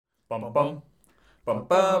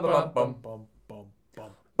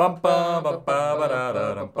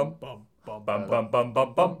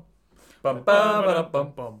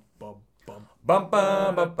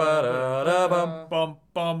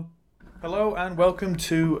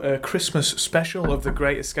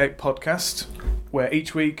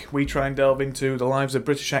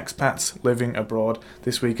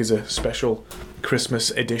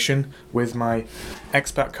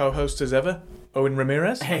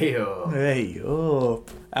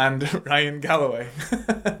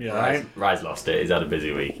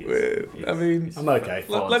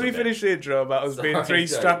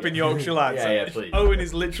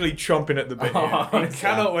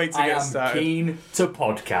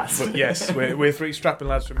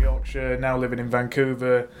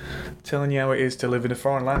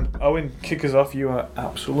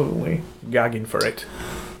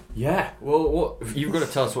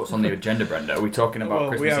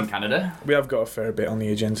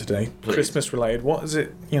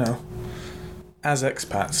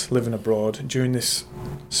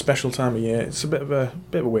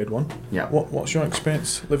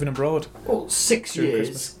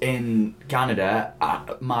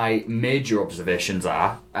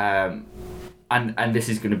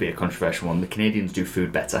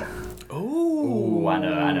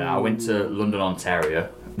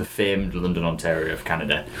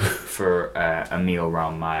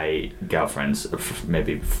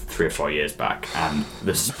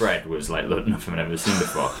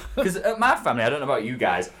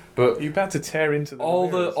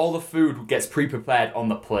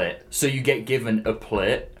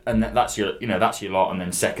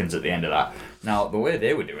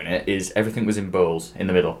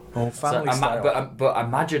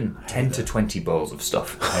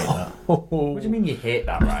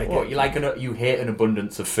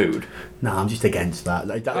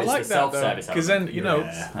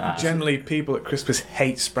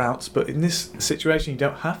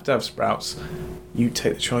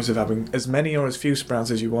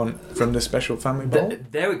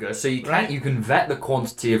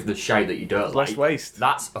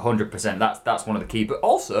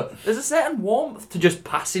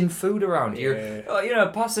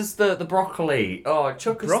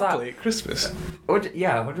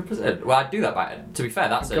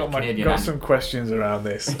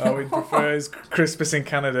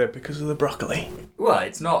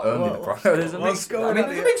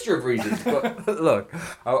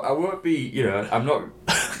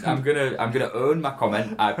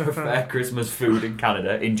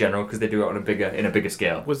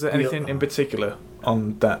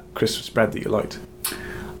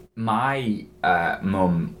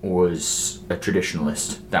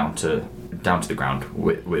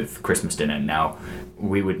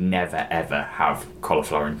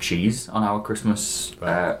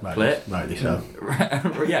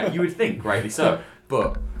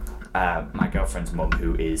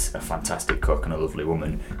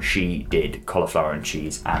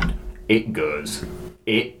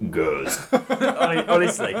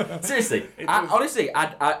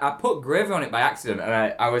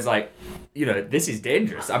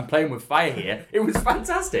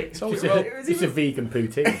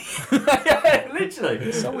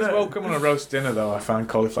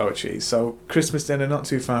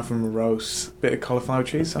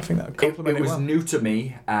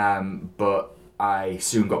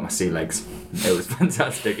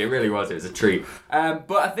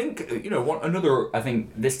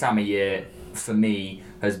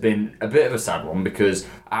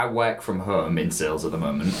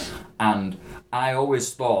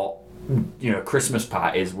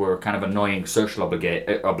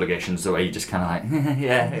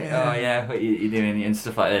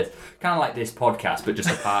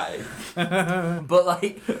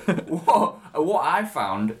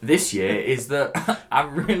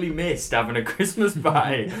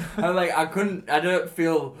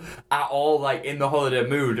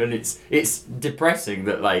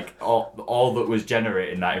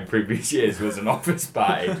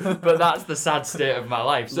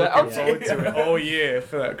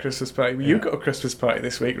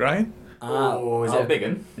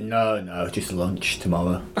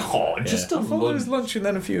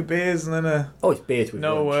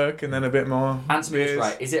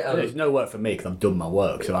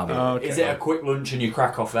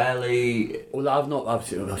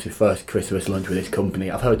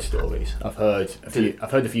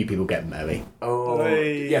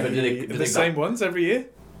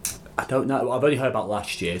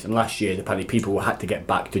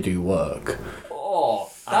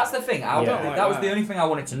That's the thing. don't like that was that. the only thing I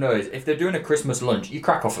wanted to know is if they're doing a Christmas lunch, you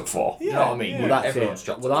crack off at 4. You know what I mean? Yeah. Well, that's Everyone's it.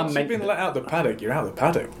 dropped Well, off. I'm Once meant you've been let out the paddock, you're out the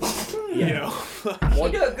paddock. Yeah. You know?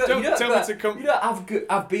 You don't tell me to come. You don't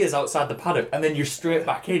have beers outside the paddock and then you're straight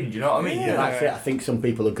back in. Do you know what I mean? Yeah. That's it. I think some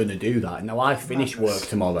people are going to do that. Now I finish work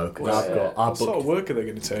tomorrow because I've What sort booked. of work are they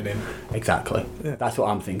going to turn in? Exactly. Yeah. That's what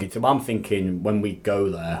I'm thinking. So I'm thinking when we go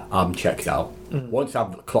there, I'm checked out. Once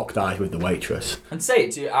I've clocked eyes with the waitress. And say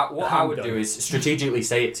it to you. What I would done. do is strategically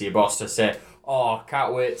say it to your boss to say, "Oh,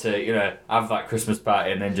 can't wait to have that Christmas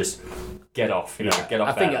party," and then just get off. Get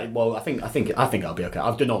off. I think I'll be okay.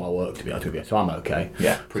 I've done all my work, to be honest with you, so I'm okay.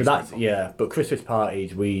 Yeah, So pretty that's simple. But Christmas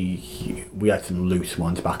parties, we had some loose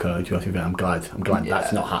ones back home. To be honest with you, I'm glad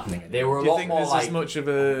that's not happening. They were a Do you lot think more there's like. as much of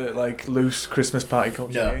a loose Christmas party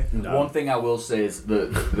culture here? No. One thing I will say is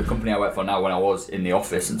that the company I work for now, when I was in the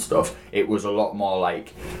office and stuff, it was a lot more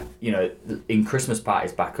like, in Christmas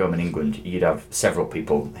parties back home in England, you'd have several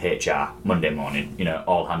people, HR, Monday morning,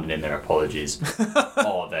 all handing in their apologies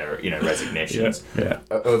or their, resignations. Yeah.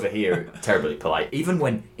 Over here, terribly polite. Even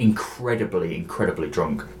when incredibly, incredibly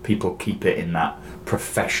drunk, people keep it in that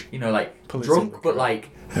profession, Politically drunk, but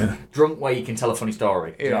correct. drunk where you can tell a funny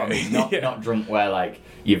story. Do you know what I mean? Not drunk where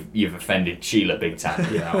you've offended Sheila big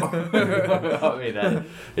time. You know what I mean? Then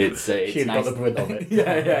it's She's nice. got the brunt of it.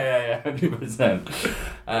 Yeah, 100%.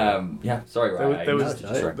 Yeah, sorry, right.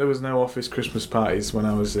 There was no office Christmas parties when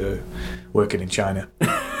I was working in China.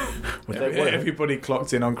 Everybody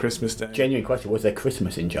clocked in on Christmas Day. Genuine question: was there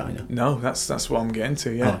Christmas in China? No, that's what I'm getting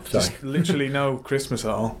to. Yeah, Oh, sorry. just literally no Christmas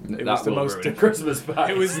at all. It was the most. Christmas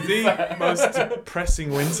party. It was the most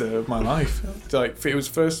depressing winter of my life. It was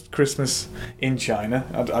first Christmas in China.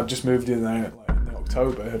 I'd just moved in there in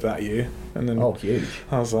October of that year, and then Huge.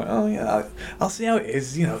 I was like, oh yeah, I'll see how it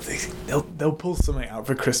is. They'll pull something out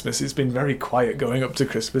for Christmas. It's been very quiet going up to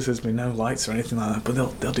Christmas. There's been no lights or anything like that. But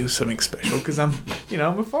they'll do something special because I'm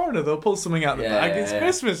a foreigner. They'll pull something out the bag. It's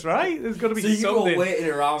Christmas, right? There's got to be So something. you were waiting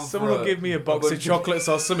around. Someone will give me a box of chocolates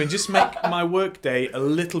or something. Just make my work day a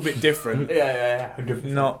little bit different. Yeah. 100%.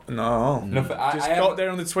 No. Just I got there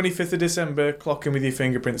on the 25th of December, clock in with your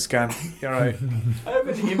fingerprint scan. You're right. I have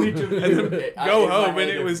an image of you. Go home and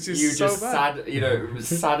it was just you so just bad. sad,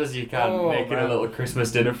 sad as you can, making man. a little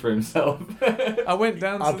Christmas dinner for himself. I went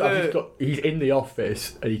down to He's in the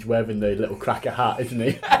office and he's wearing the little cracker hat, isn't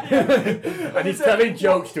he? And he's telling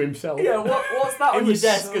jokes to himself. Yeah, what's that on your was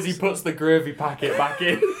desk so as he puts the gravy packet back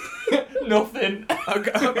in? Nothing.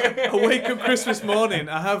 I wake up Christmas morning,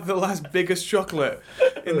 I have the last biggest chocolate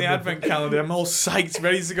in the advent calendar. I'm all psyched,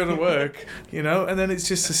 ready to go to work, and then it's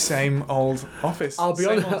just the same old office. I'll be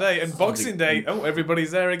same honest. old day. And Boxing Day,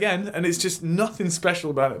 everybody's there again, and it's just nothing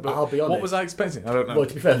special about it. But I'll be honest. what was I expecting? I don't know. Well,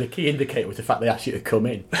 to be fair, the key indicator was the fact they asked you to come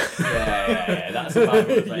in. Yeah, that's a bad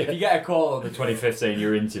one. If you get a call on the 25th saying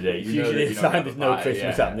you're in today, you know Usually that it's you don't a sign have there's a no party,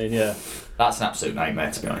 Christmas yeah. happening, yeah. That's an absolute nightmare,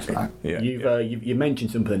 to be honest with you. Yeah, You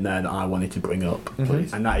mentioned something there that I wanted to bring up,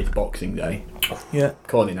 please, and that is Boxing Day. yeah.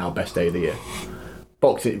 Calling it now best day of the year.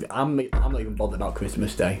 Boxing. I'm not even bothered about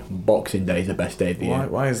Christmas Day. Boxing Day is the best day of the year.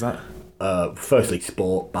 Why is that? Firstly,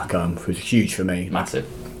 sport back home was huge for me. Massive.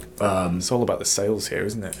 It's all about the sales here,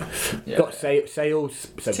 isn't it? Yeah. Got sales.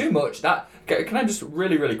 So Too much. That can I just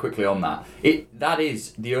really quickly on that? That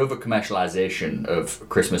is the over commercialisation of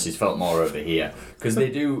Christmas is felt more over here because they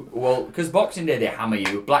do because Boxing Day they hammer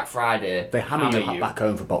you, Black Friday they hammer you back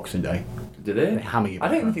home for Boxing Day. Do they? They hammer you. I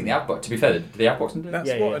don't even think they have. To be fair, do they have Boxing Day? That's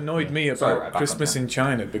Yeah, what yeah. annoyed me Sorry, about right, back Christmas on in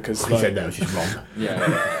China because He said that was just wrong. Yeah.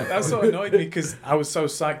 that's what annoyed me because I was so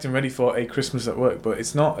psyched and ready for a Christmas at work, but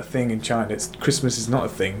it's not a thing in China. Christmas is not a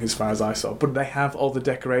thing as far as I saw. But they have all the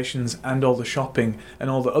decorations and all the shopping and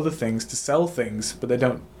all the other things to sell things, but they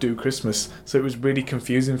don't do Christmas. So it was really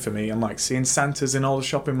confusing for me. I'm like seeing Santas in all the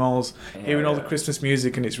shopping malls, hearing all the Christmas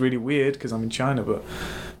music, and it's really weird because I'm in China, but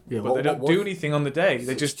Yeah, they don't do anything on the day.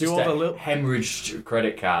 They just do all the little. hemorrhaged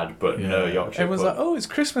credit card, but no Yorkshire. Everyone's like, "Oh, it's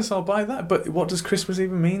Christmas. I'll buy that." But what does Christmas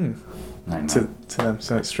even mean to them?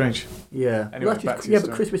 So it's strange. Yeah. Anyway, Well, back to your but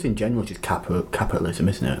story. Christmas in general is just capitalism,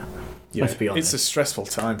 isn't it? Yeah, Let's be honest. it's a stressful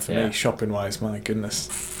time for me, shopping wise. My goodness,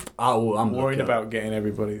 I'm worrying lucky. about getting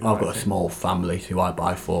everybody. I've got a small family who I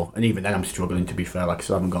buy for, and even then I'm struggling, to be fair. Like I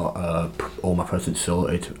said, I haven't got all my presents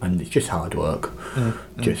sorted, and it's just hard work.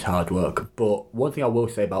 Just hard work. But one thing I will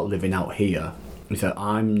say about living out here is that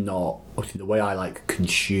I'm not, obviously the way I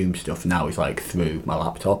consume stuff now is through my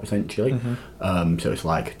laptop essentially. So it's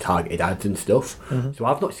targeted ads and stuff. So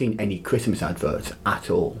I've not seen any Christmas adverts at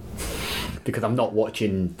all. because I'm not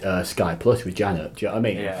watching Sky Plus with Janet. Do you know what I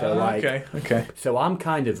mean? Yeah. So like, Okay. so I'm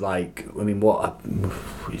kind of like, I mean,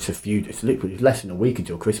 it's literally less than a week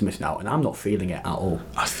until Christmas now, and I'm not feeling it at all.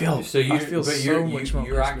 I feel So I feel so much more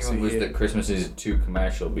your Christmassy argument was here. that Christmas is too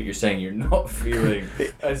commercial, but you're saying you're not feeling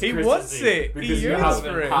as He Christmassy wants it. because He you yearns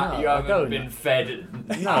haven't, for it. you No, I haven't don't. been fed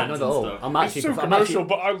No, not at all. I'm actually, It's so I'm actually, commercial,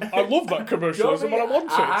 but I love that commercialism and I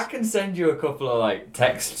want I it. can send you a couple of like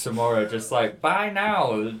texts tomorrow, just like buy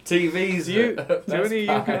now. The TVs. Do any of you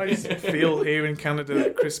guys feel here in Canada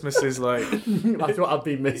that Christmas is like that's what I've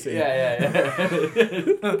been missing. Yeah.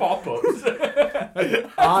 Pop-ups.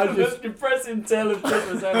 I The just, most depressing tale of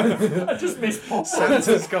Christmas ever. I just miss pop-ups.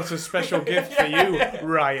 Santa's got a special gift for you,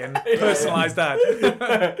 Ryan. Personalised ad.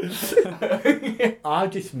 I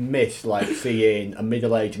just miss like seeing a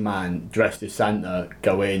middle-aged man dressed as Santa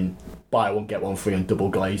go in, buy one get one free on double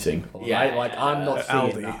glazing. Yeah, Like I'm not seeing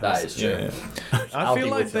Aldi. that. That is true. Yeah. I Aldi feel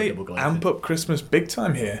like would sell they double glazing. amp up Christmas big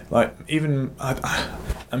time here. Like even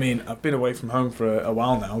I mean I've been away from home for a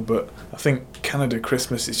while now, but I think Canada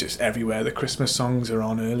Christmas is just everywhere. The Christmas songs are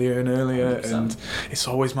on earlier and earlier, 100%. and it's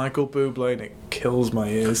always Michael Bublé, and it kills my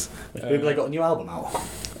ears. Has Bublé got a new album out?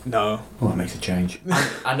 No, Oh, that makes a change.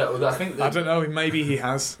 And I think I don't know. Maybe he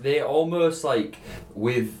has. they almost like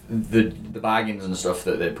with the bargains and stuff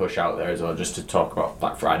that they push out there as well, just to talk about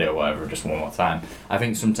Black Friday or whatever just one more time. I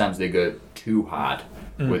think sometimes they go too hard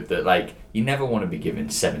with the like. You never want to be given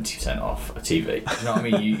 70% off a TV. You know what I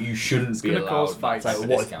mean? You shouldn't be gonna allowed cause that fights. type of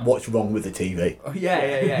Like, discount. what's wrong with the TV? Oh,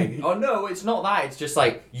 yeah. Oh no, it's not that. It's just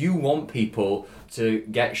like you want people to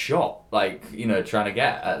get shot, like trying to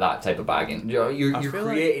get at that type of bargain. You're feel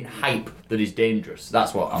like- creating hype that is dangerous.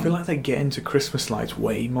 That's what I feel like they get into Christmas lights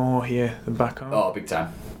way more here than back home. Oh, big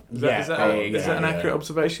time. Is that an yeah. accurate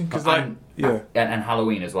observation? Because like, And- yeah. and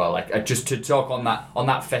Halloween as well. Like just to talk on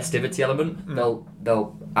that festivity element,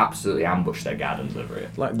 they'll absolutely ambush their gardens over here.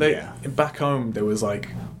 Like back home, there was like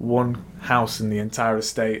one house in the entire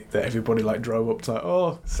estate that everybody like drove up to. Like,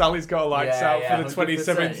 oh, Sally's got lights Yeah, out yeah, for the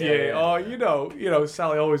 27th 100%, year. yeah. Oh, you know,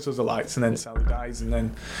 Sally always does the lights, and then Sally dies, and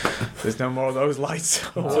then there's no more of those lights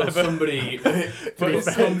or So whatever. somebody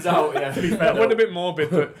comes out. Yeah. That went a bit morbid,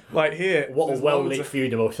 but like here, What a there's well loads lit of-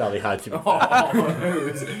 funeral Sally had to be fair.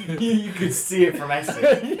 Oh, you could see it from Essex.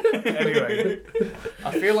 Anyway,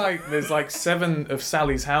 I feel like there's like 7 of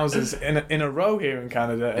Sally's houses in a row here in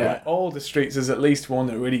Canada, and like all the streets there's at least one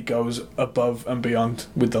that really goes above and beyond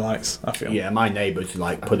with the lights. I feel. Yeah, my neighbour's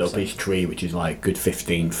like put up his tree, which is like good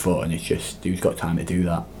 15 foot, and it's just who's got time to do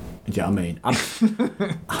that? Do you know what I mean?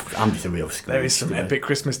 I'm just a real screw. There is some epic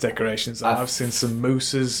Christmas decorations. I've seen some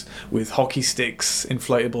mooses with hockey sticks,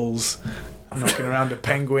 inflatables, knocking around a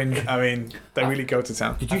penguin. I mean, they really go to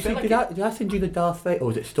town. Did you see? like Did I send you the Darth Vader, or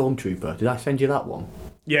was it Stormtrooper? Did I send you that one?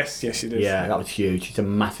 Yes, you did. Yeah, that was huge. It's a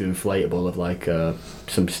massive inflatable of like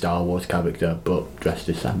some Star Wars character, but dressed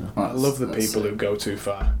as Santa. I love the people who go too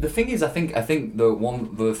far. The thing is, I think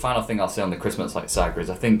the final thing I'll say on the Christmas light saga is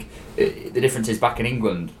I think the difference is back in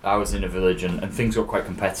England, I was in a village and things got quite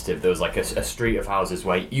competitive. There was like a street of houses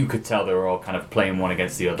where you could tell they were all kind of playing one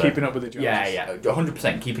against the other. Keeping up with the Joneses. Yeah,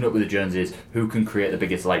 100% keeping up with the Joneses. Who can create the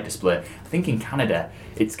biggest light display? I think in Canada,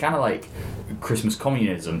 it's kind of like Christmas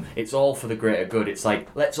communism. It's all for the greater good. It's like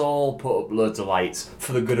let's all put up loads of lights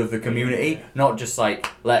for the good of the community, not just like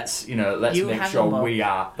let's You make hang sure 'em up. we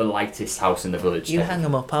are the lightest house in the village. You hang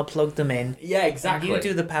them up, I'll plug them in. Yeah, exactly. And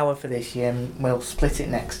you do the power for this year and we'll split it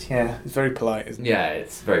next year. It's very polite, isn't it? Yeah,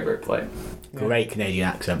 it's very, very plain. Great Canadian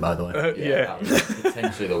accent, by the way. Yeah. That was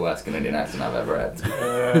potentially the worst Canadian accent I've ever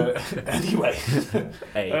had. Anyway,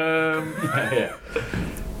 Hey. Yeah.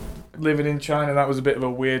 living in China, that was a bit of a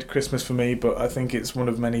weird Christmas for me, but I think it's one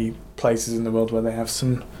of many places in the world where they have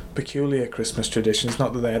some peculiar Christmas traditions.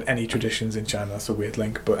 Not that they had any traditions in China, that's a weird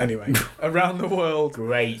link, but anyway, around the world,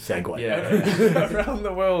 Great segue. Yeah. around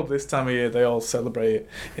the world this time of year, they all celebrate it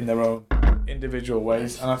in their own individual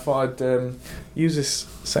ways, and I thought I'd use this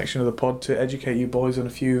section of the pod to educate you boys on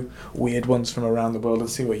a few weird ones from around the world and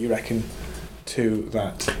see what you reckon to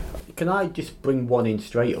that. Can I just bring one in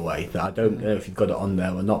straight away that I don't know if you've got it on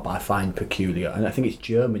there or not, but I find peculiar, and I think it's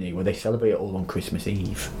Germany where they celebrate it all on Christmas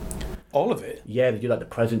Eve. All of it? Yeah, they do like the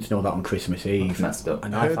presents and all that on Christmas Eve. Messed up.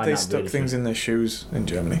 And I heard find they that stuck really things in their shoes in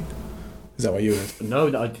Germany. Is that what you heard? No,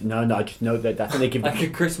 I just know that I think they give Like a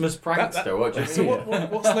Christmas prankster, what do you So mean?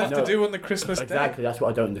 what's left No. to do on the Christmas day? exactly. That's what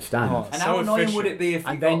I don't understand. Oh, And so how annoying efficient. would it be if you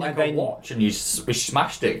And got then- like and a then- watch and you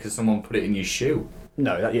smashed it because someone put it in your shoe?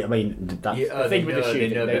 No, I mean that's Yeah, the thing with the they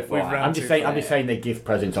shoes. know they- beforehand. ran I'm too just saying. far. I'm just saying they give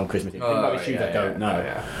presents on Christmas Eve. The thing about the shoes, I don't know.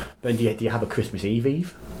 Yeah. Then do you have a Christmas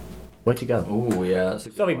Eve? Where'd you go? Oh yeah. That's a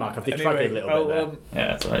good Sorry, one. Mark. I've distracted a little bit there. Yeah,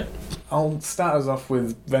 that's right. I'll start us off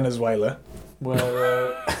with Venezuela.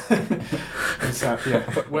 where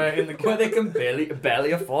where in the Where they can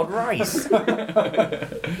barely afford rice.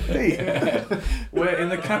 where in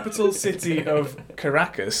the capital city of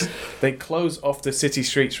Caracas, they close off the city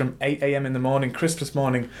streets from 8 a.m. in the morning, Christmas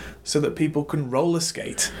morning, so that people can roller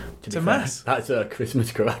skate to mass. That's a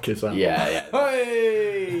Christmas Caracas. Yeah.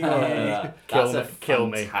 Hey! That's a kill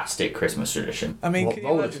me. fantastic Christmas tradition. I mean, What, can you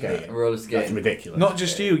roller imagine that? skating? Roller That's skating. ridiculous. Not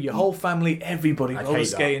just you, your whole family, everybody I'd roller hate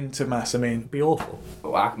that. skating to mass. I mean, It'd be awful.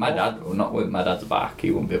 Well, my dad, well, not with my dad's back,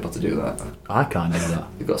 he wouldn't be able to do that. I can't do that.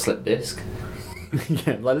 You've got a slip disc.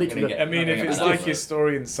 Yeah, like literally. Gonna I mean, if it's like your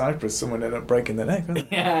story in Cyprus, someone ended up breaking their neck. Wouldn't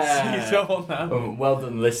they? Yeah. So you don't want that. Well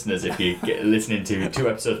done, listeners, if you get listening to 2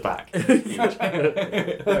 episodes back.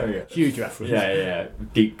 Huge reference. Yeah.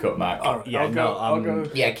 Deep cut, Mac. All right, Yeah, I'll no, go.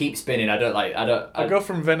 Yeah, keep spinning. I'll go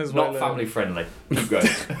from Venezuela. Not family friendly. Keep going.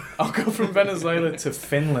 I'll go from Venezuela to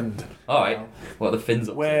Finland, All right. What are the Finns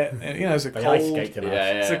up where it's a They ice cold. skate to mass.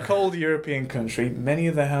 Yeah. It's a cold European country. Many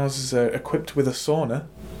of their houses are equipped with a sauna.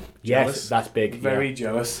 Yes, Jealous. that's big. Very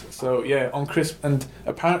jealous. So on Christmas, and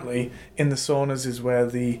apparently in the saunas is where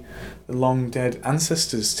the long dead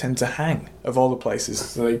ancestors tend to hang of all the places.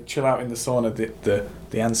 So they chill out in the sauna.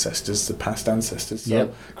 The ancestors, the past ancestors. So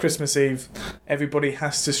Yep. Christmas Eve, everybody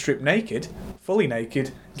has to strip naked, fully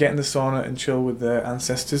naked, get in the sauna and chill with their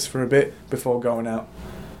ancestors for a bit before going out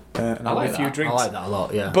and I have like a few that. drinks. I like that a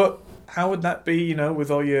lot. Yeah. But how would that be?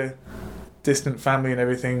 With all your distant family and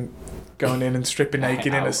everything. Going in and stripping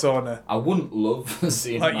naked in a sauna. I wouldn't love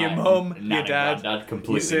seeing Like your mum, your dad,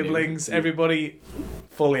 completely your siblings, nude. everybody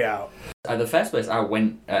fully out. The first place I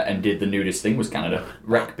went and did the nudist thing was Canada,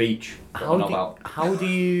 Wreck Beach. How do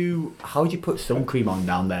you put sun cream on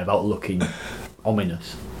down there without looking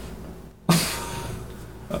ominous?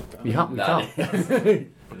 You can't.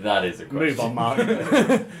 That is a question. Move on, Mark.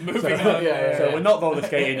 Moving on. So we're not roller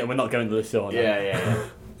skating and we're not going to the sauna. Yeah.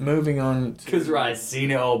 Moving on. Because I've seen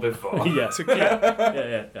it all before. Yeah.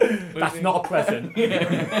 Yeah. That's not a present.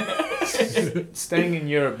 Staying in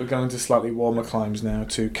Europe, we're going to slightly warmer climes now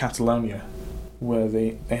to Catalonia, where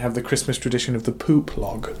they have the Christmas tradition of the poop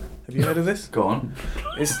log. Have you heard of this? Go on.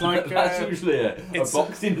 It's like That's usually a it's-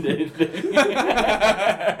 Boxing Day thing.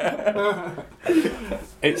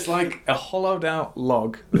 it's like a hollowed out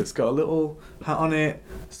log that's got a little hat on it,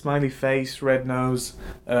 smiley face, red nose,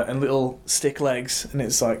 and little stick legs, and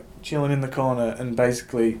it's like chilling in the corner. And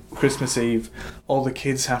basically, Christmas Eve, all the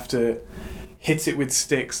kids have to hit it with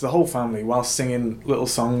sticks, the whole family, while singing little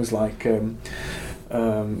songs like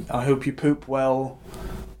 "I hope you poop well,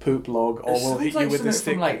 poop log," or "We'll hit you with a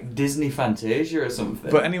stick." From like Disney Fantasia or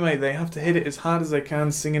something. But anyway, they have to hit it as hard as they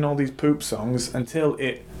can, singing all these poop songs until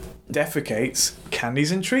it defecates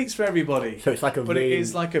candies and treats for everybody. So it's like a. But it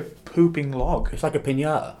is like a pooping log, It's like a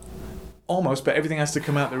pinata. almost. But everything has to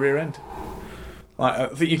come out the rear end. Like I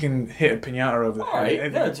think you can hit a pinata over the Alright,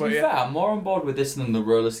 head. no, to be fair, I'm more on board with this than the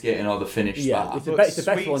roller skating or the finish Yeah, spa. it's the But best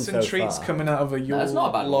sweets one and so treats far. coming out of a Yule That's not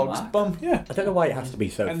a bad one, log's Mark. bum. Yeah. I don't know why it has to be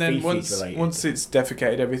so And then feces related. once it's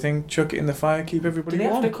defecated everything, chuck it in the fire, keep Do everybody they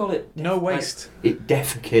have warm. to call it? No waste. Like, it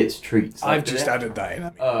defecates treats. I've do just they have added that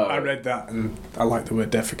in. Oh. I read that and I like the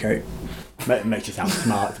word defecate. Makes you sound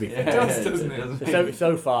smart, to be to- fair. Yeah, does, doesn't it?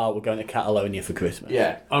 So far, we're going to Catalonia for Christmas.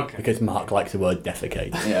 Yeah. Okay. Because Mark likes the word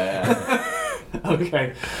defecate. Yeah.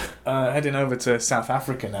 Okay. Heading over to South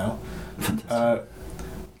Africa now.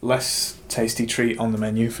 Less tasty treat on the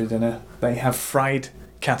menu for dinner. They have fried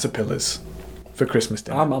caterpillars for Christmas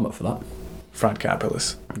dinner. I'm up for that. Fried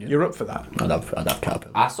caterpillars. Yeah. You're up for that? I'd have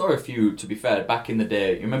caterpillar. I saw a few, to be fair, back in the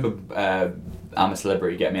day. You remember I'm a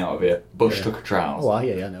Celebrity, Get Me Out of Here? Bush Yeah. Tucker Trials. Oh,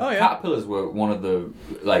 yeah, no. Oh yeah. Caterpillars were one of the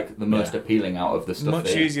most Yeah. appealing out of the stuff. Much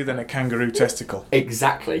there. easier than a kangaroo testicle.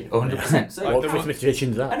 Exactly, 100%. So, What the- Christmas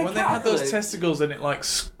tradition's that? And When they had those caterpillar- testicles and it like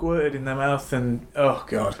squirted in their mouth and oh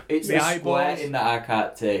god. it's the the eyeballs. square in that I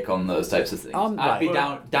can't take on those types of things. I'd Right. be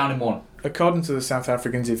down in one. According to the South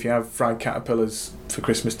Africans, if you have fried caterpillars for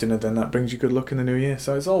Christmas dinner, then that brings you good luck in the new year.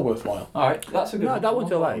 So it's all worthwhile. All right, that's a good No, one. that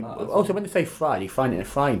one's I'm alright. on that. Also, when they say fried, you find it in a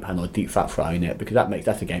frying pan or deep fat frying it because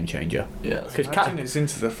that's a game changer. Yeah. Because Imagine it's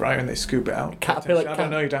into the fryer and they scoop it out. Caterpillar- I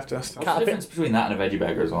don't know. You'd have to ask. What's the difference between that and a veggie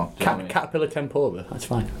burger as well? Do you know what I mean? caterpillar tempura, that's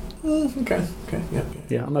fine. Okay. Yeah.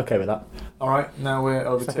 Yeah, I'm okay with that. All right. Now we're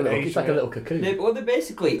over It's like, to Asia. it's like a little cocoon. Well, they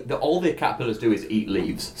basically all the caterpillars do is eat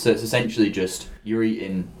leaves. So it's essentially just you're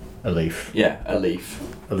eating A leaf. a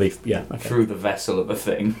leaf Yeah, okay. through the vessel of a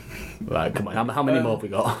thing. Right, come on. How many more have we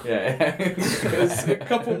got? Yeah. There's a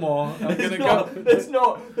couple more. I'm gonna go. There's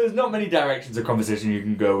not many directions of conversation you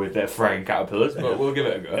can go with frying caterpillars, but we'll give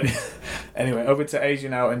it a go. Anyway, over to Asia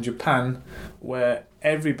now and Japan, where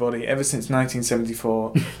everybody, ever since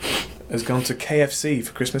 1974, has gone to KFC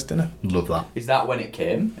for Christmas dinner. Love that. Is that when it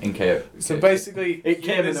came in KFC? So basically, it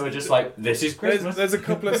came and they were just like, "This is Christmas." There's a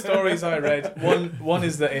couple of stories I read. One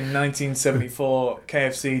is that in 1974,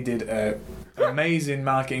 KFC did an amazing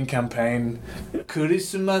marketing campaign,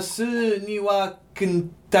 Christmas ni wa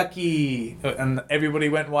Kentucky, and everybody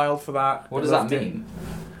went wild for that. What does that mean?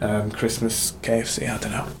 Christmas KFC, I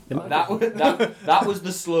don't know. That was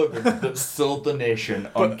the slogan that sold the nation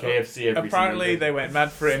on KFC every apparently single day. they went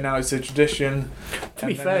mad for it and now it's a tradition. To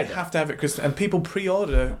be fair, they have to have it Christmas, and people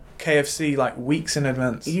pre-order KFC like weeks in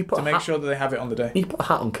advance You put to a make hat- sure that they have it on the day. You put a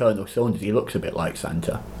hat on Colonel Saunders, he looks a bit like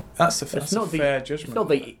Santa. That's a It's not the fair It's judgment. not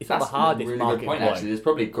the That's hardest a really market good point. ploy. Actually, there's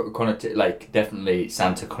probably definitely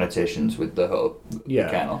Santa connotations with the whole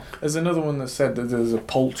kennel. There's another one that said that there was a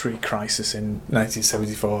poultry crisis in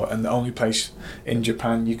 1974, and the only place in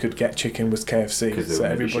Japan you could get chicken was KFC, so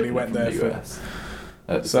everybody went there for.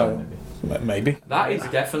 At the So time, maybe. Maybe. That is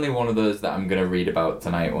definitely one of those that I'm going to read about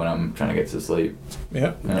tonight when I'm trying to get to sleep.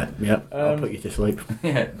 Yeah. Yeah. I'll put you to sleep.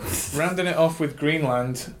 Yeah. Rounding it off with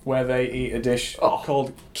Greenland, where they eat a dish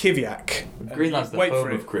called kiviak. Greenland's the Wait home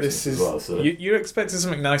for it. of Christmas This is, as well. So. You're expecting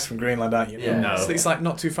something nice from Greenland, aren't you? Yeah. No. It's like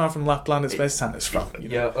not too far from Lapland. It's where Santa's from. You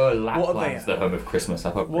know? Yeah, What are they Lapland's the home of Christmas.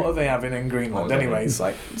 What are they having in Greenland? What are they Anyway, having? it's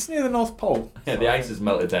like it's near the North Pole. Yeah, the ice has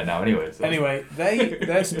melted there now anyway. So. Anyway,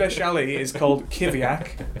 their speciality is called kiviak,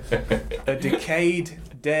 a decayed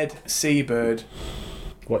dead seabird.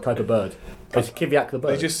 What type of bird? Is Kiviak the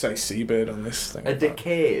bird? They just say seabird on this thing. A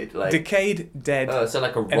decayed, like... Decayed, dead. so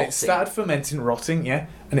like a rotting... And it started fermenting, rotting, yeah,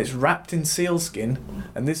 and it's wrapped in sealskin,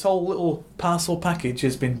 and this whole little parcel package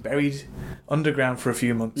has been buried underground for a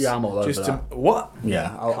few months. Yeah, I'm all over just that. What?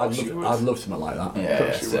 Yeah, I'd love something like that.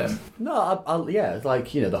 Yeah, No, yeah, it's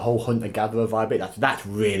like, the whole hunter-gatherer vibe. That's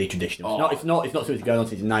really traditional. It's not something that's going on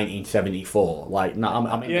since 1974. Like, no,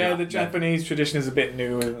 I'm into that. The Japanese tradition is a bit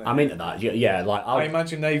new, isn't it? I'm into that. Yeah, like I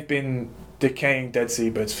imagine they've been decaying dead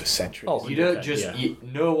seabirds for centuries. Oh, You don't just...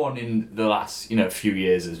 no one in the last, few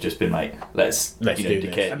years has just been like, let's do this.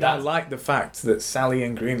 decay. And I like the fact that Sally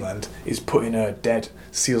in Greenland is putting her dead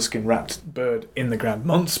sealskin wrapped bird in the ground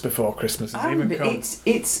months before Christmas has even come.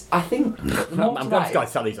 It's I think... I'm glad this guy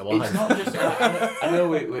Sally's alive. It's not just... I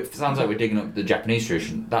know it sounds like we're digging up the Japanese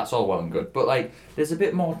tradition. That's all well and good. But, like, there's a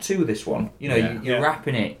bit more to this one. You're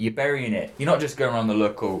wrapping it, you're burying it. You're not just going around the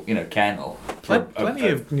local, kennel. Plenty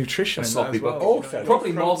of nutrition in that as well. Also,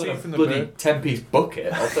 probably more than a protein from the bloody bird. 10-piece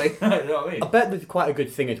bucket, I'll say. You know what I mean? I bet there's quite a good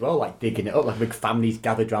thing as well, like digging it up, like big families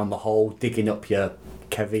gathered around the hole, digging up your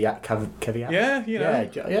caviar. Yeah,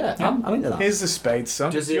 Yeah, I'm into that. Here's the spade,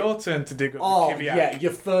 son. Does It's it- your turn to dig up Oh, the kiviak. yeah,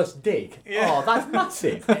 your first dig. Yeah. Oh, that's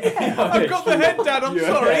massive. I've got the head, Dad. I'm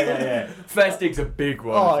sorry. Yeah. First dig's a big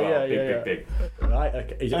one. Oh, as well. yeah, Big. Right,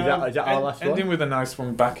 okay. Is that our last Ending one? with a nice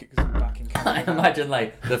one back in I Canada. imagine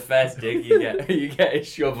like the first dig you get a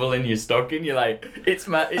shovel in your stocking. You're like, it's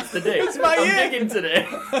the dig. It's my I'm year." digging today.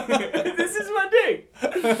 This is my dig.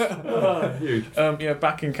 Oh, huge.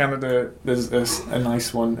 Back in Canada, there's a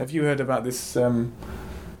nice one. Have you heard about this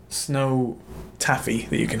snow taffy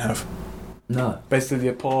that you can have? No. Basically,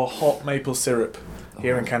 you pour hot maple syrup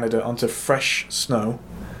here in Canada onto fresh snow,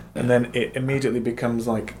 and then it immediately becomes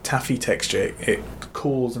like taffy texture. It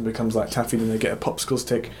cools and becomes like taffy. Then they get a popsicle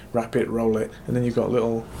stick, wrap it, roll it, and then you've got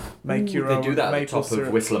little your They own do that at the maple top syrup.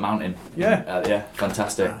 of Whistler Mountain. Yeah. Yeah,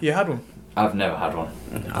 fantastic. You had one, I've never had one,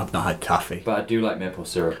 I've not had taffy. but I do like maple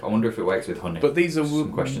syrup. I wonder if it works with honey. but these are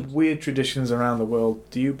Some questions. weird traditions around the world.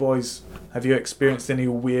 Do you boys have you experienced any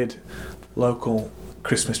weird local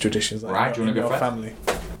Christmas traditions like Right, that do you in wanna go your first? family?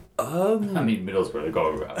 I mean, Middlesbrough,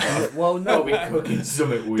 go. Well, No, no. we cooking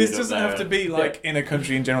something weird. This up doesn't there. have to be like in a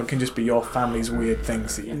country in general. It can just be your family's weird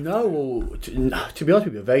things that you. No, to be honest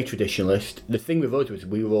with you, we're very traditionalist. The thing with us was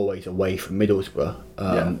we were always away from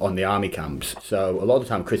Middlesbrough on the army camps. So a lot of the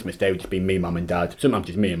time Christmas Day would just be me, Mum and Dad. Sometimes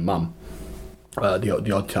just me and Mum,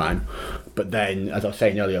 the odd time. But then, as I was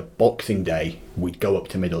saying earlier, Boxing Day, we'd go up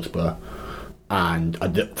to Middlesbrough. And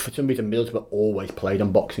for some reason, Middlesbrough always played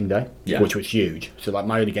on Boxing Day, which was huge. So, like,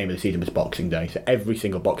 my only game of the season was Boxing Day. So every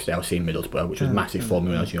single Boxing Day I was seeing Middlesbrough, which was massive for me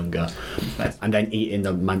when I was younger. Nice. And then eating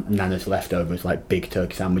my nana's leftovers, like big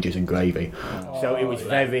turkey sandwiches and gravy. So it was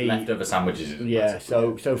very... leftover sandwiches. is Yeah,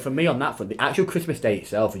 massive. so for me on that front, the actual Christmas Day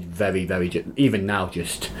itself is very, very... Even now,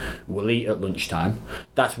 just we'll eat at lunchtime.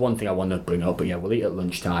 That's one thing I want to bring up, but yeah, we'll eat at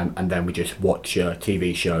lunchtime and then we just watch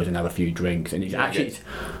TV shows and have a few drinks. And it's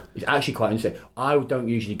actually quite interesting. I don't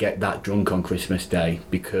usually get that drunk on Christmas Day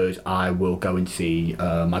because I will go and see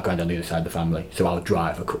my granddad on the other side of the family. So I'll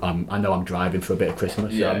drive. I know I'm driving for a bit of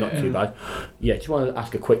Christmas, so I'm not too bad. Yeah, just want to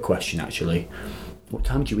ask a quick question actually. What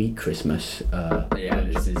time do you eat Christmas? Yeah,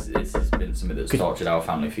 this has been something that's tortured our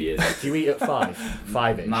family for years. Do you eat at 5?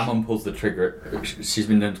 5-ish? My mum pulls the trigger. She's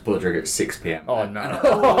been known to pull the trigger at 6 p.m. Oh no!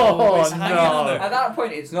 Oh, it's hanging on no! her. At that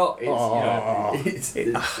point, it's not. It's,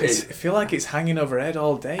 I feel like it's hanging over her head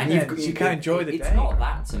all day. and You can't enjoy the it's day. not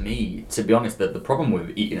that to me, to be honest. The problem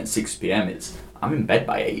with eating at 6 p.m. is I'm in bed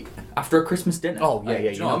by 8 after a Christmas dinner. Oh, yeah, Like, yeah,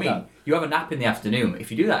 do you know what I you mean? know that. You have a nap in the afternoon. If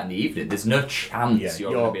you do that in the evening, there's no chance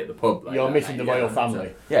you're going to be at the pub. Like you're that missing the night. royal Yeah,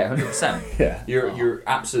 family. Yeah, 100%. Yeah. You're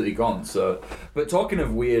absolutely gone. So, but talking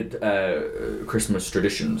of weird Christmas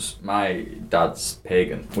traditions, my dad's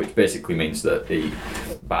pagan, which basically means that he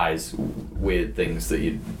buys weird things that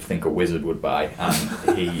you'd think a wizard would buy,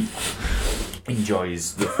 and he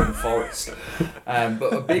enjoys the forest.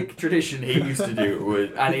 But a big tradition he used to do was,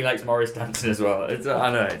 and he likes Morris dancing as well.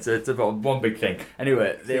 I know it's about one big thing.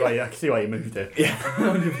 Anyway, I can see why you moved it. yeah,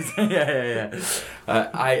 100%. Yeah.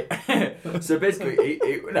 So basically,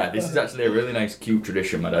 this is actually a really nice, cute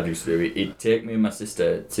tradition my dad used to do. He'd take me and my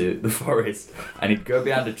sister to the forest, and he'd go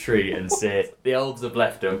behind a tree and say, "The elves have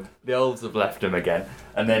left him. The elves have left him again."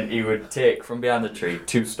 And then he would take from behind the tree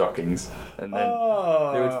 2 stockings, and then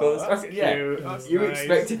they would fill the that's stockings. Yeah, cute. That's you nice.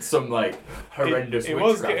 expected some like horrendous. It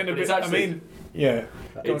was witchcraft, getting a but it's bit. actually- I mean, yeah.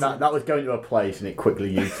 That was going to a place and it quickly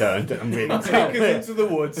U-turned. I'm really Take us into the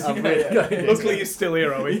woods. I'm really Luckily, you're still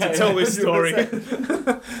here, Owen, to tell this story.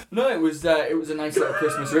 100%. No, it was a nice little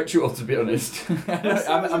Christmas ritual, to be honest.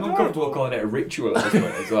 I'm uncomfortable calling it a ritual at this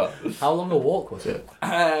point as well. How long a walk was it?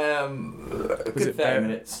 A Was good it 30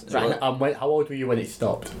 minutes. Right, and how old were you when it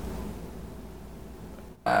stopped?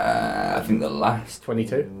 I think the last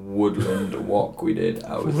 22? woodland walk we did,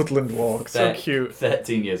 I was Woodland walk, so cute.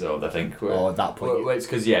 13 years old, I think. Oh, at that point. Well, it's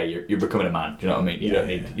because you're becoming a man. Do you know what I mean?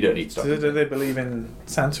 You don't need stuff. Do they believe in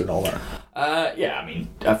Santa and all that? Yeah, I mean,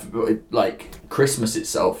 like Christmas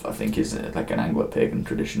itself, I think is like an Anglo-pagan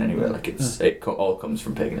tradition anyway. Like it all comes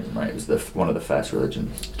from paganism, right? It was one of the first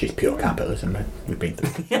religions. Just pure capitalism, man. We've been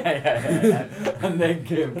through. yeah. And then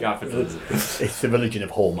came capitalism. It's the religion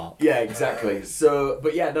of Hallmark. Yeah, exactly. So,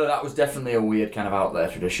 but yeah, no, that was definitely a weird kind of out there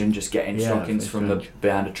tradition. Just getting stockings from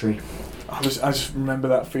behind a tree. I just remember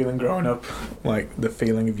that feeling growing up, like the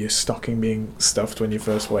feeling of your stocking being stuffed when you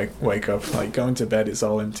first wake up. Like going to bed, it's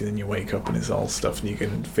all empty, then you wake up and it's all stuffed, and you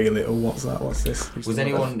can feel it. Oh, what's that? What's this? Was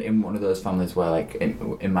anyone in one of those families where, like,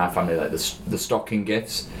 in my family, like the stocking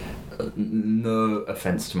gifts? No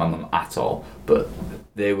offense to my mum at all, but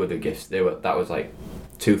they were the gifts. That was like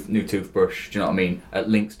new toothbrush. Do you know what I mean?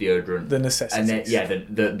 Lynx deodorant. The necessities. And then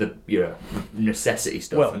the necessity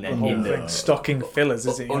stuff. Well, and the then whole thing, stocking fillers,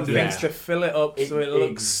 is it? You Under things there. to fill it up so it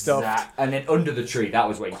looks stuffed. And then under the tree, that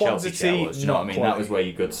was where your Chelsea chair was. Do you know what I mean? Quantity, That was where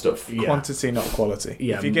your good stuff. Yeah. Quantity, not quality.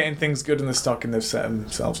 Yeah. If you're getting things good in the stocking, they've set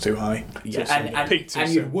themselves too high. Yeah.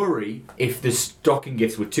 And you'd worry if the stocking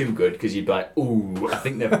gifts were too good, because you'd be like, ooh, I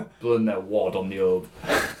think they've blown their wad on the old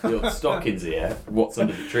stockings here. What's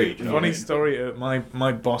under the tree? Do you know what I Funny mean? story.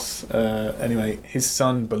 My boss. Anyway, his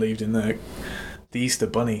son believed in the Easter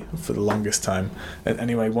Bunny for the longest time. And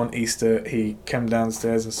anyway, one Easter he came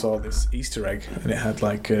downstairs and saw this Easter egg, and it had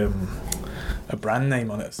like a brand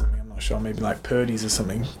name on it or something. I'm not sure, maybe like Purdy's or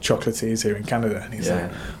something. Chocolatiers here in Canada, and he's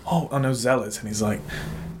like, "Oh, I know Zeller's," and he's like,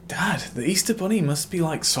 "Dad, the Easter Bunny must be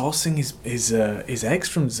like sourcing his eggs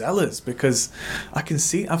from Zeller's, because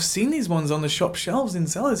I've seen these ones on the shop shelves in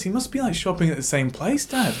Zeller's. He must be like shopping at the same place,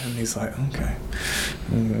 Dad." And he's like, "Okay,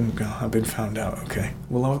 oh God, I've been found out. Okay,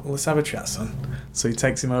 well, let's have a chat, son." So he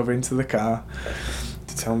takes him over into the car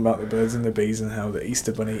to tell him about the birds and the bees and how the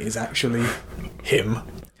Easter Bunny is actually him.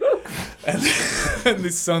 And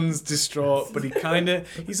his son's distraught, but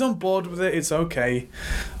he's on board with it. It's okay.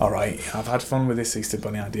 All right, I've had fun with this Easter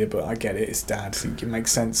Bunny idea, but I get it. It's Dad. It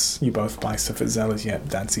makes sense. You both buy stuff at Zeller's. Yeah,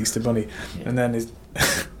 Dad's Easter Bunny. Yeah. And then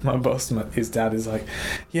my boss, his dad is like,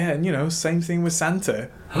 yeah, and same thing with Santa.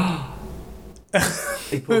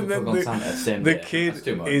 He pulled the plug on Santa, same the day. kid That's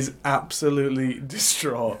too much. is absolutely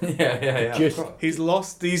distraught. Yeah. He's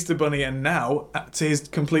lost the Easter Bunny, and now, to his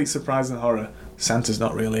complete surprise and horror, Santa's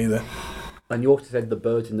not real either. And you also said the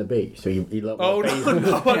birds and the bees, so you look. Oh,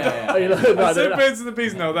 no. I said birds and the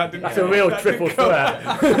bees. No, that didn't. That's a real triple threat.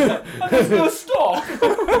 There's no stock.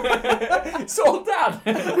 It's all Dad.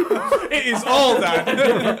 It is all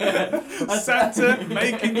Dad. Santa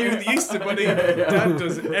making you the Easter Bunny. Dad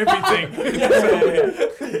does everything.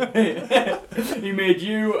 He made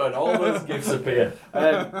you and all those gifts appear.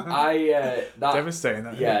 Devastating.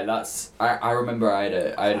 That. Yeah, that's. I remember I had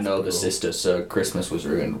an older sister, so Christmas was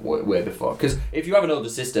ruined way before Because if you have an older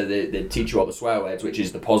sister, they teach you all the swear words, which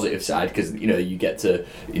is the positive side, because you get to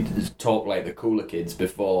talk like the cooler kids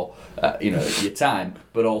before your time,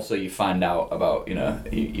 but also you find out about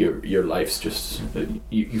your life's just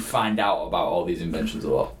you find out about all these inventions a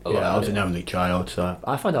lot. I was an only child, so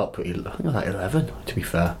I found out I think I was like 11, to be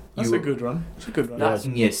fair. That's a good run. It's a good run. That's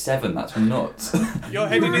in year 7. That's nuts. You're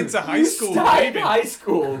heading into high school, Started baby. high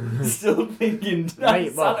school, still thinking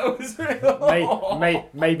Mate, Santa was real.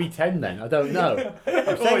 Maybe 10 then, I don't know.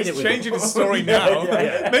 I'm saying He's it was changing his story now.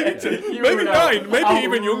 Maybe You were 9, maybe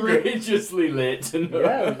even younger. Outrageously late to know.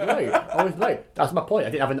 Yeah, I was late. That's my point. I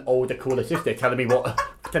didn't have an older, cooler sister telling me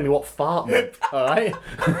what fart meant. All right.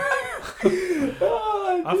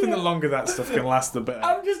 I think the longer that stuff can last, the better.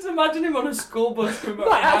 I'm just imagining him on a school bus from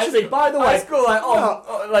Actually, by the way, high school,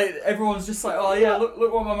 like everyone's just like, oh yeah, look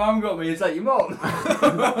what my mum got me. It's like, your mum?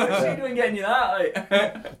 What's she doing getting you that?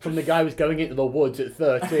 Like, from the guy who was going into the woods at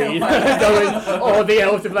 13, going, oh, the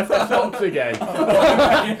elves have left their socks again.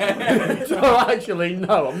 So actually,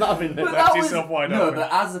 no, I'm not having But that. yourself wide no, open.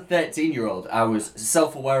 but as a 13-year-old, I was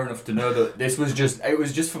self-aware enough to know that this was just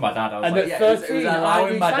for my dad. I was And like, at it was 13,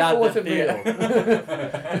 allowing my Santa dad wasn't to real.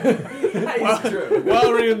 That is true. While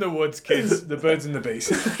we're in the woods, kids, the birds and the bees.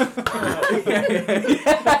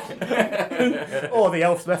 Oh, the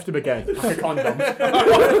elves left him again. Like a condom.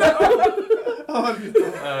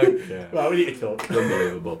 Okay. Right, we need to talk.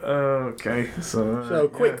 Unbelievable. Okay, so... So,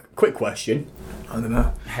 quick question. I don't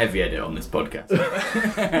know. Heavy edit on this podcast.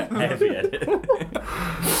 Heavy edit.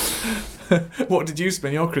 What did you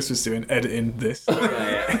spend your Christmas doing? Editing this?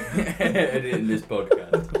 Editing this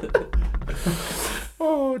podcast.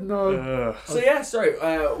 Oh, no. So yeah, sorry.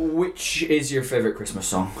 Which is your favourite Christmas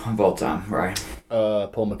song of all time, right?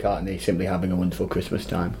 Paul McCartney, Simply Having a Wonderful Christmas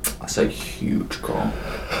Time. That's a huge call.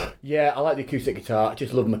 Yeah, I like the acoustic guitar. I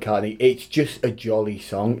just love McCartney. It's just a jolly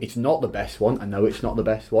song. It's not the best one. I know it's not the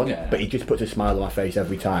best one, Yeah. but he just puts a smile on my face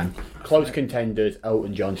every time. Close contenders,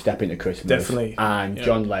 Elton John, Step Into Christmas. Definitely. And Yeah.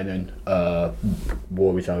 John Lennon,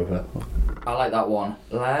 War Is Over. I like that one.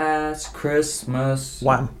 Last Christmas.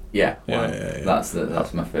 Wham. Yeah, Yeah, Wham. yeah, yeah.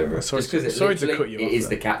 That's my favourite. Sorry Just 'cause it sorry to literally- cut you off It is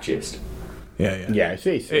there. the catchiest. Yeah, yeah. Yeah, it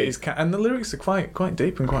is. And the lyrics are quite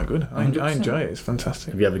deep and quite good. I 100%. enjoy it. It's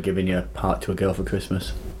fantastic. Have you ever given your heart to a girl for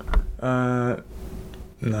Christmas? No,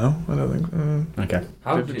 I don't think. Okay.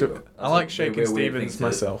 How Do- do do- you, I like that's a Shaking weird Stevens thing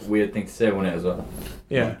myself. Weird thing to say, wasn't it, as well?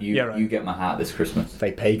 Yeah, You, yeah, right. You get my heart this Christmas.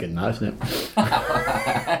 Very pagan, that, isn't it?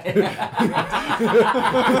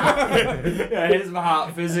 Yeah, here's my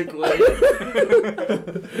heart physically.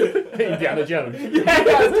 Indiana Jones.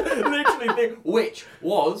 Yeah, literally. Which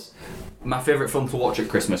was my favourite film to watch at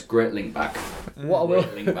Christmas. Great link back. What I will...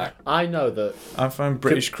 Great link back. I know that... I find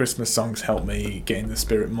British Christmas songs help me get in the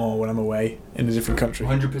spirit more when I'm away in a different country.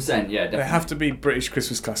 100%, yeah, definitely. They have to be British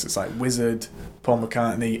Christmas classics like Wizard, Paul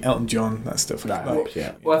McCartney, Elton John, that stuff. That Like, helps,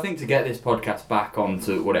 yeah. Well, I think to get this podcast back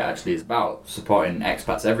onto what it actually is about, supporting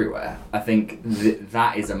expats everywhere, I think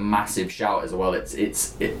that is a massive shout as well.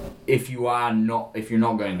 If you're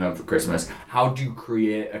not going home for Christmas, how do you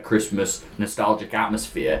create a Christmas nostalgic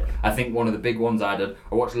atmosphere? I think one of the big ones I did,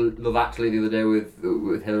 I watched Love Actually the other day with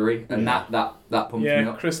Hillary, and that pumped me yeah,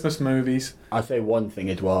 up. Christmas movies. I'd say one thing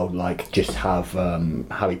as well, like just have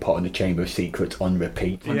Harry Potter and the Chamber of Secrets on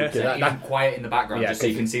repeat. Yeah. Even quiet in the background, Yeah, just so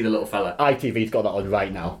you 'cause can see the little fella. ITV's got that on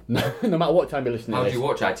right now. No matter what time you're listening How to do this. you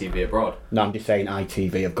watch ITV abroad? No, I'm just saying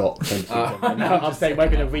ITV have got... I'm saying we're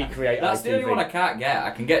going to recreate That's ITV. the only one I can't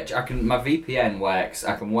get. I can. My VPN works.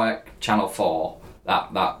 I can work Channel 4.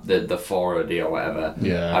 The 4OD or whatever.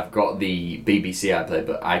 Yeah. I've got the BBC iPlayer,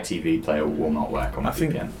 but ITV player will not work on my I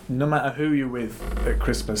think VPN. no matter who you're with at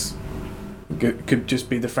Christmas, could just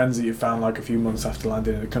be the friends that you found like a few months after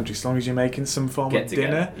landing in the country. As long as you're making some form Get of together.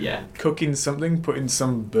 dinner, Yeah. cooking something, putting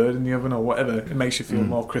some bird in the oven or whatever, it makes you feel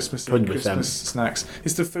more Christmassy. 100%. Christmas snacks.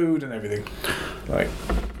 It's the food and everything. Like,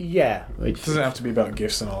 Yeah. it doesn't have to be about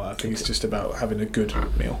gifts and all that. I think it's just about having a good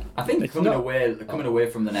meal. I think It's coming not- away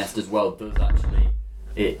from the nest as well does actually.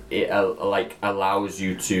 It like allows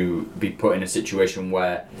you to be put in a situation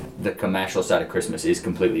where the commercial side of Christmas is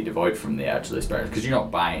completely devoid from the actual experience, because you're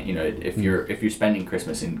not buying. If you're spending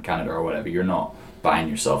Christmas in Canada or whatever, you're not buying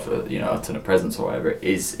yourself a ton of presents or whatever.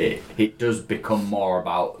 It does become more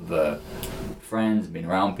about the friends, being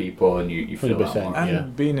around people, and you feel that 100%. more. And Yeah.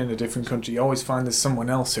 being in a different country, you always find there's someone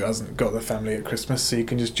else who hasn't got their family at Christmas, so you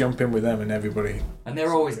can just jump in with them and everybody. And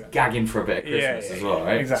they're always gagging for a bit of Yeah, Christmas yeah, as well, yeah,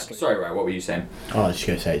 right? exactly. Sorry, right, what were you saying? I was just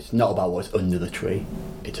going to say, it's not about what's under the tree.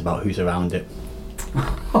 It's about who's around it.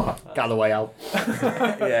 Galloway out.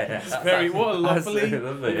 Yeah. Very, what a lovely,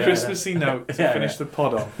 yeah. Christmassy note to Yeah, finish yeah. the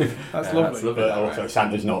pod on. That's Yeah, lovely. that's lovely. But also,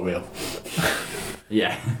 Santa's not real.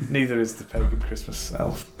 Yeah. Neither is the pagan Christmas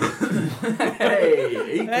elf.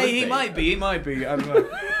 Hey, He might be. I don't know.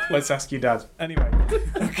 Let's ask your dad. Anyway.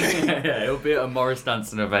 Okay. Yeah, it'll be at a Morris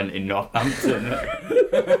Dancing event in Northampton.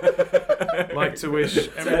 Like to wish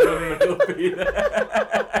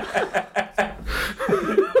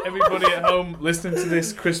everybody at home listening to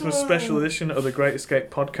this Christmas special edition of the Great Escape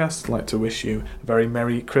podcast, I'd like to wish you a very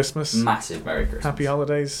Merry Christmas. Massive Merry Christmas. Happy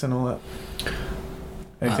holidays and all that.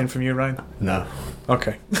 Anything from you, Ryan? No.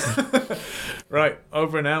 Okay. Right,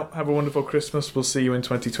 over and out. Have a wonderful Christmas. We'll see you in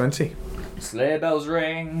 2020. Sleigh bells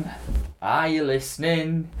ring. Are you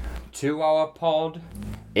listening to our pod?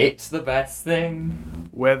 It's the best thing.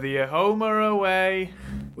 Whether you're home or away.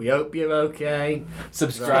 We hope you're okay.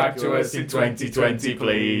 Subscribe to us in 2020,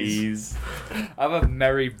 please. Have a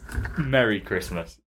Merry Christmas.